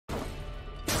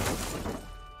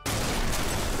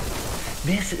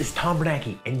This is Tom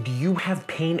Bernanke, and do you have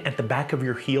pain at the back of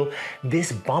your heel?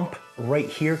 This bump right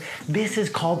here, this is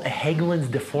called a Haglund's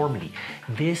deformity.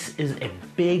 This is a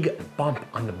big bump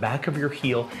on the back of your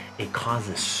heel. It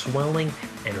causes swelling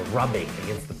and rubbing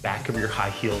against the back of your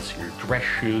high heels, your dress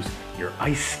shoes, your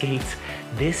ice skates.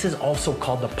 This is also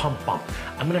called the pump bump.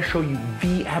 I'm gonna show you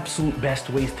the absolute best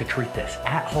ways to treat this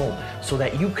at home so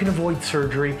that you can avoid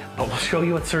surgery, but we'll show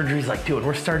you what surgery is like too, and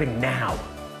we're starting now.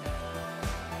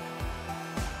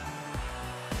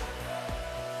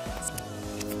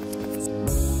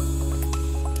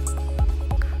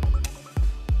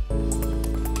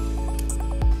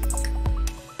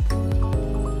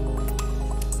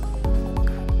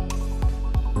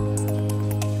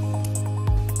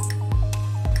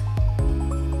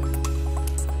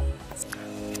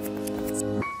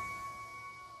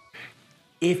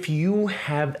 If you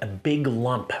have a big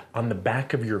lump on the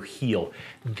back of your heel,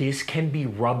 this can be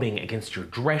rubbing against your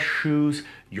dress shoes,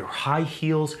 your high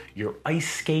heels, your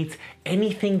ice skates,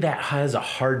 anything that has a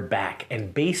hard back.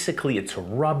 And basically it's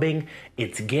rubbing,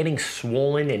 it's getting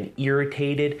swollen and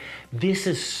irritated. This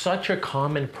is such a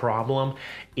common problem.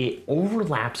 It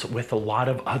overlaps with a lot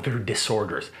of other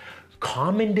disorders.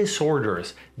 Common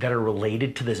disorders that are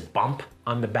related to this bump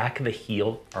on the back of the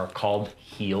heel are called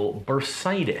heel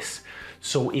bursitis.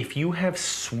 So if you have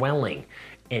swelling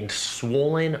and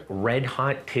swollen red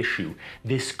hot tissue,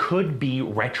 this could be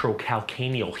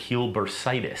retrocalcaneal heel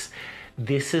bursitis.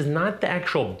 This is not the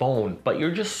actual bone, but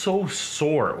you're just so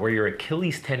sore where your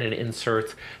Achilles tendon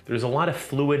inserts, there's a lot of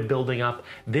fluid building up.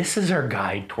 This is our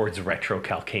guide towards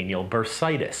retrocalcaneal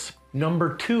bursitis.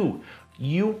 Number 2,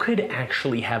 you could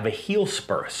actually have a heel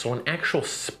spur, so an actual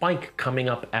spike coming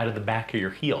up out of the back of your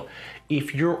heel.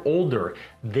 If you're older,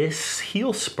 this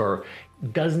heel spur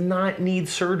does not need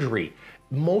surgery.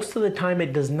 Most of the time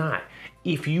it does not.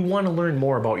 If you want to learn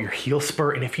more about your heel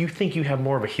spur, and if you think you have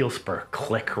more of a heel spur,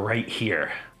 click right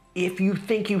here. If you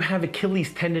think you have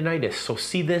Achilles tendonitis, so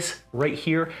see this right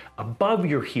here above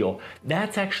your heel,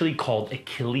 that's actually called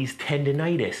Achilles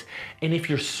tendonitis. And if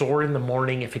you're sore in the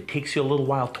morning, if it takes you a little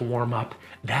while to warm up,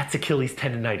 that's Achilles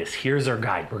tendonitis. Here's our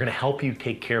guide. We're gonna help you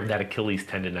take care of that Achilles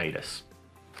tendonitis.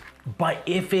 But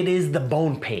if it is the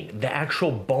bone pain, the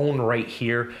actual bone right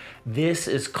here, this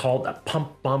is called a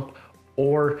pump bump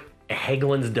or a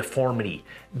Haglund's deformity.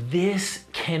 This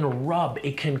can rub,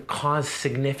 it can cause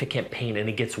significant pain, and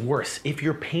it gets worse. If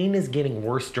your pain is getting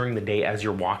worse during the day as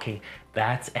you're walking,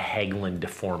 that's a Haglund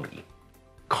deformity.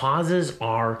 Causes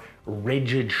are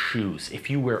rigid shoes. If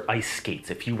you wear ice skates,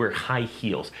 if you wear high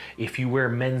heels, if you wear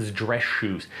men's dress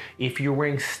shoes, if you're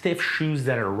wearing stiff shoes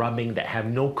that are rubbing, that have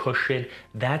no cushion,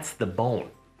 that's the bone.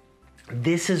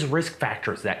 This is risk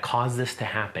factors that cause this to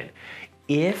happen.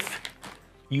 If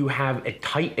you have a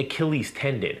tight Achilles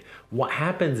tendon, what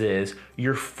happens is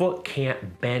your foot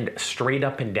can't bend straight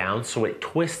up and down, so it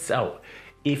twists out.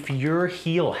 If your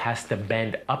heel has to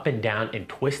bend up and down and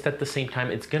twist at the same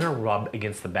time, it's gonna rub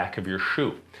against the back of your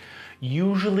shoe.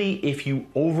 Usually if you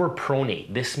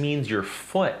overpronate, this means your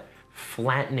foot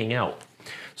flattening out.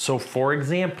 So for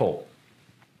example,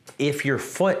 if your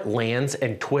foot lands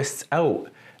and twists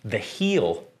out, the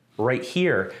heel right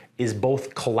here is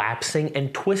both collapsing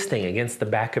and twisting against the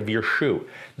back of your shoe.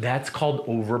 That's called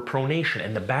overpronation,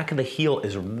 and the back of the heel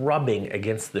is rubbing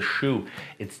against the shoe.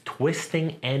 It's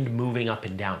twisting and moving up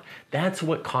and down. That's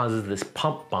what causes this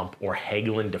pump bump or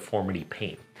Haglund deformity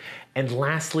pain. And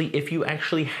lastly, if you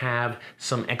actually have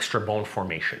some extra bone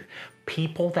formation,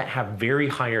 people that have very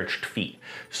high arched feet.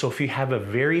 So if you have a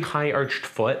very high arched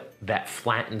foot that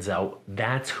flattens out,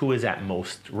 that's who is at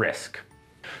most risk.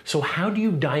 So how do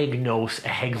you diagnose a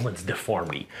Haglund's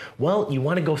deformity? Well, you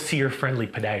want to go see your friendly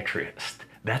podiatrist.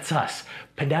 That's us.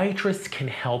 Podiatrists can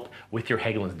help with your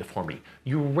Haglund's deformity.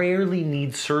 You rarely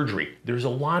need surgery. There's a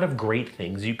lot of great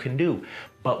things you can do,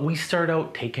 but we start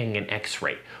out taking an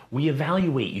x-ray. We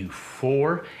evaluate you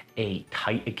for a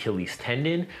tight Achilles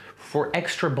tendon, for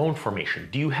extra bone formation.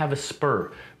 Do you have a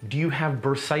spur? Do you have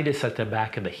bursitis at the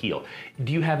back of the heel?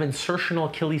 Do you have insertional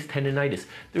Achilles tendonitis?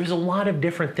 There's a lot of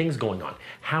different things going on.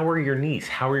 How are your knees?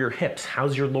 How are your hips?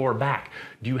 How's your lower back?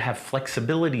 Do you have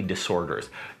flexibility disorders?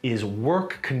 Is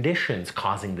work conditions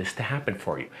causing this to happen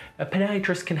for you? A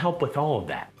podiatrist can help with all of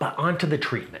that. But on to the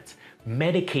treatments.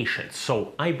 Medications,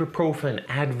 so ibuprofen,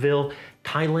 Advil,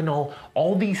 Tylenol,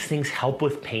 all these things help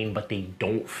with pain, but they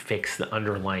don't fix the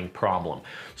underlying problem.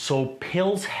 So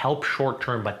pills help short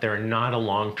term, but they're not a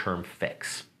long-term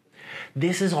fix.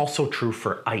 This is also true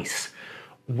for ice.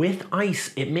 With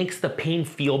ice, it makes the pain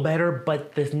feel better,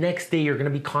 but the next day you're gonna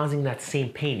be causing that same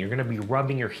pain. You're gonna be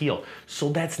rubbing your heel. So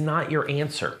that's not your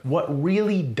answer. What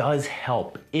really does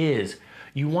help is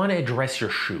You want to address your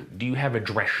shoe. Do you have a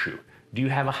dress shoe? Do you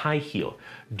have a high heel?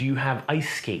 Do you have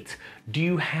ice skates? Do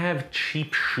you have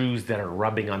cheap shoes that are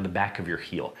rubbing on the back of your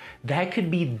heel? That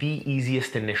could be the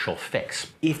easiest initial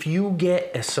fix. If you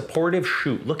get a supportive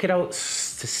shoe, look at how it's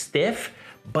stiff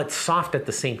but soft at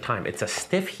the same time. It's a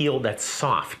stiff heel that's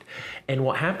soft. And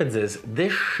what happens is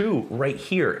this shoe right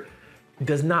here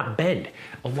does not bend.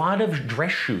 A lot of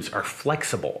dress shoes are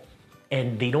flexible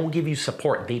and they don't give you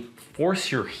support. They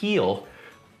force your heel.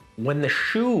 When the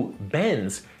shoe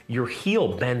bends, your heel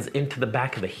bends into the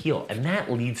back of the heel and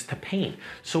that leads to pain.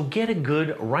 So get a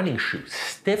good running shoe,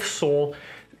 stiff sole,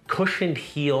 cushioned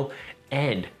heel,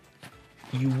 and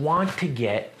you want to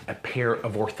get a pair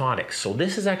of orthotics. So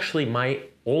this is actually my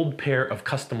old pair of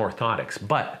custom orthotics,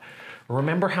 but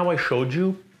remember how I showed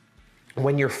you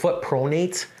when your foot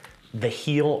pronates, the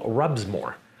heel rubs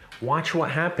more. Watch what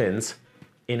happens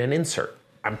in an insert.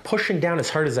 I'm pushing down as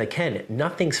hard as I can.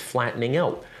 Nothing's flattening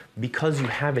out because you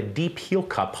have a deep heel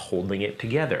cup holding it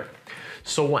together.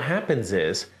 So what happens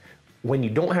is when you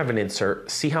don't have an insert,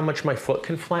 see how much my foot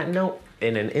can flatten out?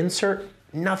 In an insert,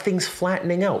 nothing's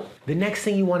flattening out. The next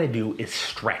thing you want to do is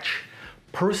stretch.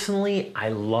 Personally, I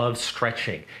love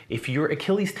stretching. If your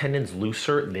Achilles tendon's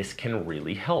looser, this can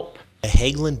really help. A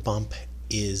Haglund bump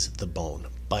is the bone,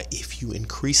 but if you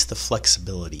increase the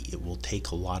flexibility, it will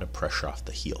take a lot of pressure off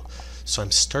the heel. So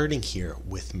I'm starting here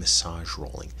with massage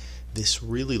rolling. This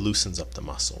really loosens up the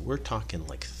muscle. We're talking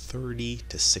like 30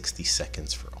 to 60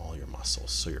 seconds for all your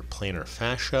muscles. So your plantar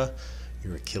fascia,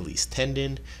 your Achilles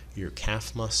tendon, your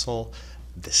calf muscle,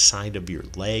 the side of your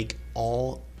leg,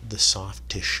 all the soft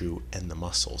tissue and the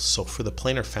muscles. So for the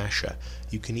plantar fascia,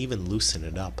 you can even loosen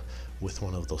it up with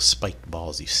one of those spiked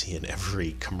balls you see in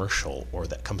every commercial or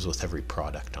that comes with every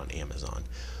product on Amazon.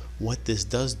 What this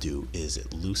does do is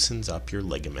it loosens up your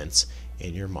ligaments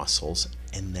and your muscles,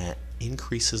 and that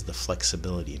increases the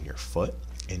flexibility in your foot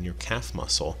and your calf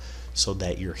muscle so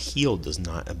that your heel does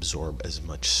not absorb as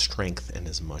much strength and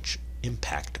as much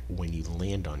impact when you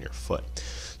land on your foot.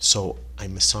 So I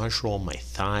massage roll my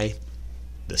thigh,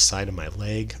 the side of my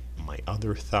leg, my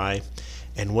other thigh,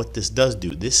 and what this does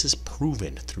do, this is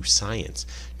proven through science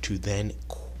to then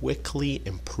quickly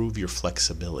improve your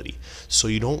flexibility. So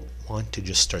you don't want to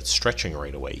just start stretching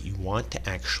right away. You want to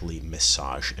actually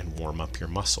massage and warm up your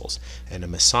muscles. And a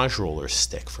massage roller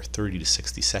stick for 30 to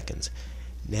 60 seconds.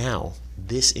 Now,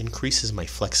 this increases my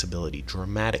flexibility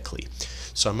dramatically.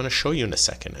 So I'm going to show you in a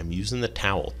second. I'm using the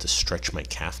towel to stretch my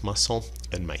calf muscle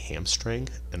and my hamstring,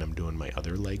 and I'm doing my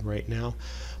other leg right now.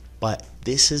 But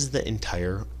this is the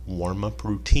entire warm-up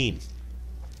routine.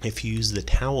 If you use the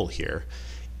towel here,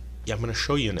 I'm going to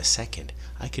show you in a second.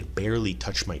 I could barely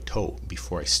touch my toe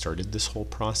before I started this whole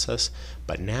process,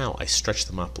 but now I stretch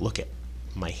them up. Look at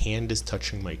my hand is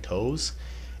touching my toes,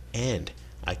 and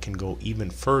I can go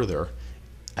even further.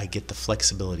 I get the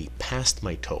flexibility past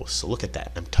my toes. So look at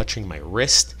that. I'm touching my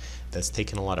wrist. That's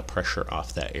taking a lot of pressure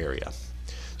off that area.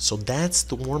 So that's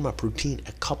the warm-up routine.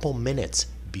 A couple minutes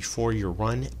before your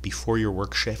run, before your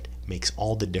work shift, makes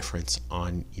all the difference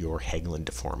on your Haglund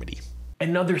deformity.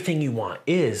 Another thing you want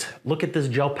is, look at this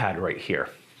gel pad right here.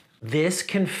 This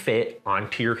can fit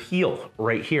onto your heel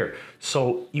right here.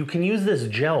 So you can use this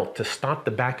gel to stop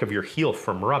the back of your heel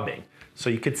from rubbing. So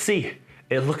you could see,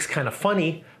 it looks kind of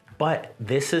funny, but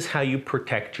this is how you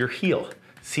protect your heel.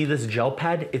 See this gel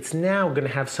pad? It's now gonna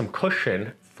have some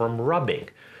cushion from rubbing.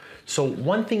 So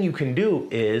one thing you can do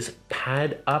is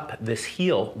pad up this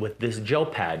heel with this gel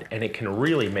pad, and it can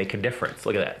really make a difference.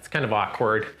 Look at that, it's kind of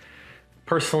awkward.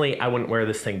 Personally, I wouldn't wear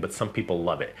this thing, but some people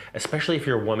love it. Especially if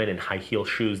you're a woman in high heel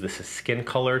shoes. This is skin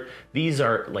colored. These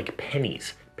are like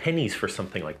pennies for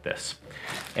something like this.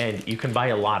 And you can buy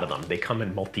a lot of them. They come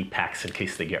in multi-packs in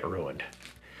case they get ruined.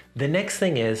 The next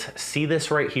thing is, see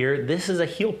this right here? This is a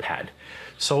heel pad.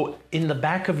 So in the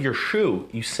back of your shoe,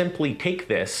 you simply take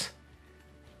this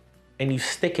and you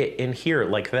stick it in here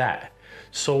like that.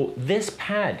 So this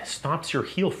pad stops your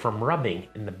heel from rubbing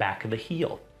in the back of the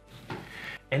heel.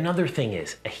 Another thing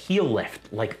is a heel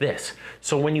lift like this.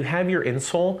 So when you have your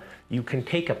insole, you can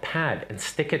take a pad and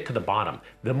stick it to the bottom.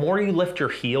 The more you lift your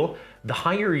heel, the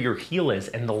higher your heel is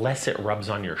and the less it rubs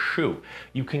on your shoe.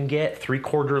 You can get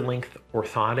 3/4 length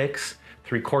orthotics,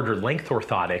 3/4 length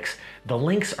orthotics. The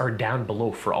links are down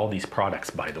below for all these products,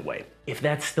 by the way. If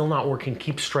that's still not working,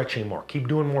 keep stretching more, keep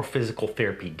doing more physical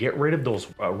therapy, get rid of those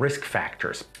risk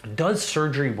factors. Does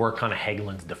surgery work on a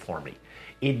Haglund's deformity?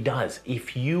 It does.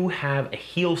 If you have a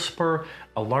heel spur,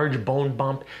 a large bone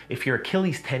bump, if your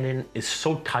Achilles tendon is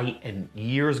so tight and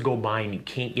years go by and you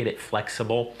can't get it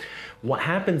flexible, what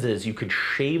happens is you could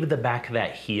shave the back of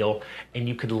that heel and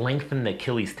you could lengthen the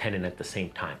Achilles tendon at the same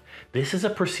time. This is a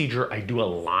procedure I do a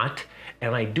lot,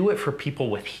 and I do it for people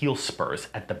with heel spurs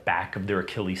at the back of their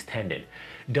Achilles tendon.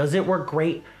 Does it work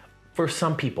great? For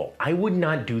some people. I would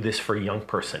not do this for a young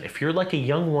person. If you're like a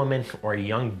young woman or a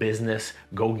young business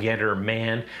go-getter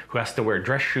man who has to wear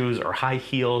dress shoes or high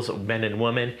heels, men and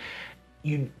women,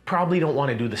 you probably don't want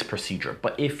to do this procedure.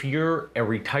 But if you're a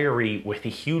retiree with a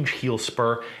huge heel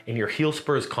spur and your heel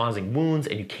spur is causing wounds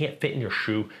and you can't fit in your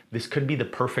shoe, this could be the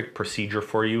perfect procedure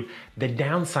for you. The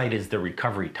downside is the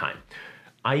recovery time.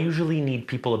 I usually need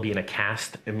people to be in a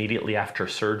cast immediately after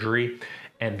surgery,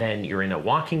 and then you're in a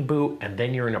walking boot, and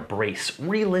then you're in a brace.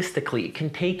 Realistically, it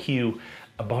can take you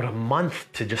about a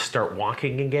month to just start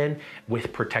walking again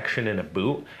with protection in a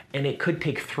boot, and it could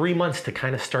take 3 months to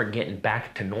kind of start getting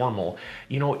back to normal.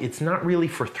 You know, it's not really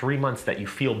for 3 months that you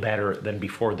feel better than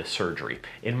before the surgery.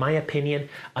 In my opinion,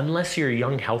 unless you're a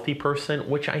young, healthy person,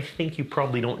 which I think you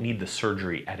probably don't need the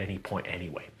surgery at any point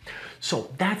anyway.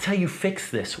 So that's how you fix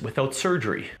this without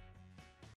surgery.